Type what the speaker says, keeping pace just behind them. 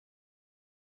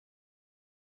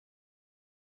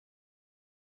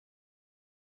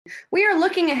We are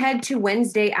looking ahead to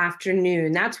Wednesday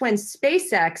afternoon. That's when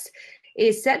SpaceX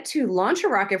is set to launch a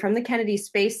rocket from the Kennedy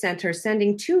Space Center,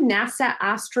 sending two NASA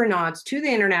astronauts to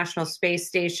the International Space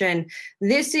Station.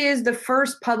 This is the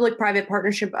first public-private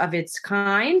partnership of its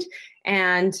kind,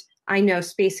 and I know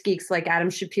space geeks like Adam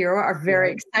Shapiro are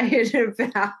very excited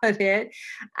about it.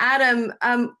 Adam,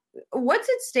 what's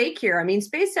at stake here? I mean,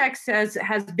 SpaceX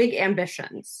has big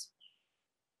ambitions.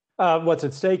 What's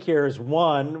at stake here is,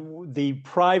 one, the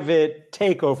private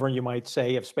takeover, you might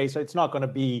say, of space. It's not going to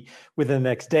be within the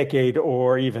next decade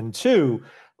or even two,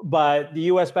 but the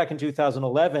U.S. back in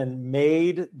 2011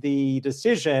 made the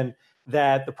decision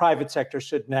that the private sector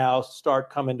should now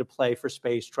start coming to play for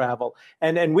space travel.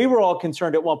 And we were all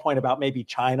concerned at one point about maybe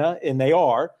China, and they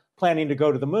are planning to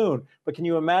go to the moon. But can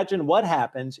you imagine what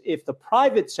happens if the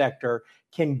private sector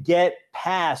can get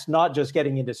past not just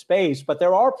getting into space, but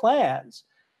there are plans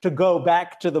to go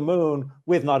back to the moon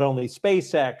with not only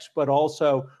SpaceX, but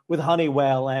also with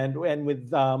Honeywell and with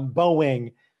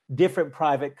Boeing, different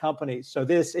private companies. So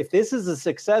if this is a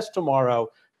success tomorrow,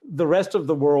 the rest of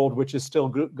the world, which is still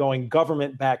going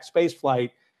government-backed space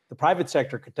flight, the private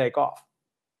sector could take off.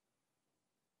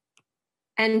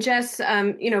 And Jess,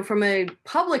 from a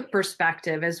public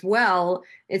perspective as well,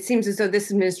 it seems as though this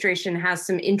administration has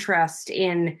some interest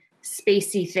in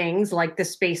spacey things like the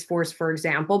Space Force, for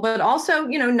example, but also,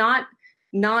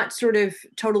 not sort of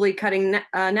totally cutting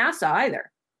NASA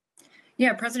either.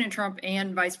 Yeah, President Trump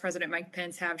and Vice President Mike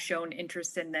Pence have shown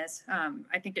interest in this.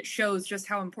 I think it shows just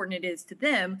how important it is to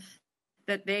them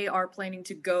that they are planning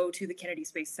to go to the Kennedy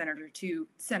Space Center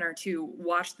to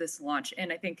watch this launch.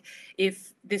 And I think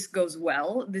if this goes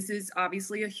well, this is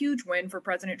obviously a huge win for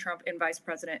President Trump and Vice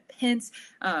President Pence.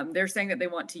 They're saying that they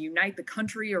want to unite the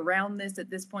country around this at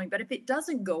this point. But if it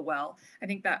doesn't go well, I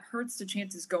think that hurts the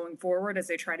chances going forward as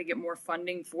they try to get more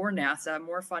funding for NASA,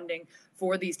 more funding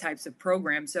for these types of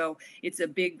programs. So it's a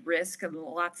big risk, and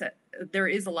there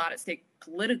is a lot at stake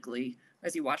politically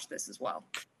as you watch this as well.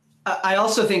 I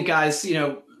also think, guys,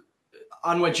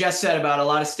 on what Jess said about a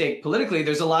lot at stake politically,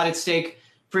 there's a lot at stake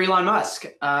for Elon Musk.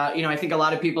 I think a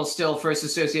lot of people still first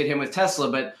associate him with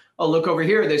Tesla, but look over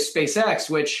here, there's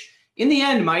SpaceX, which in the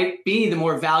end might be the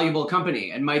more valuable company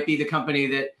and might be the company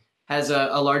that has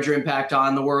a larger impact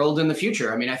on the world in the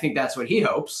future. I mean, I think that's what he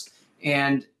hopes.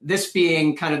 And this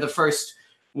being kind of the first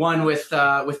one with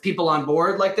people on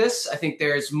board like this, I think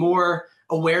there's more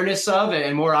awareness of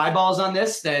and more eyeballs on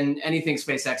this than anything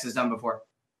SpaceX has done before.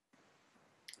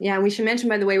 Yeah, we should mention,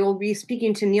 by the way, we'll be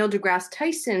speaking to Neil deGrasse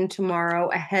Tyson tomorrow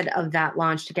ahead of that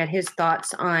launch to get his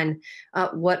thoughts on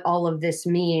what all of this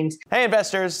means. Hey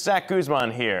investors, Zach Guzman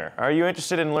here. Are you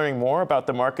interested in learning more about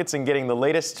the markets and getting the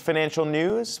latest financial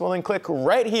news? Well, then click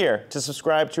right here to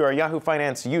subscribe to our Yahoo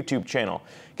Finance YouTube channel.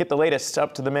 Get the latest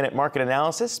up-to-the-minute market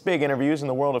analysis, big interviews in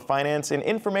the world of finance, and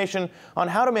information on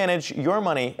how to manage your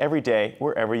money every day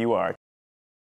wherever you are.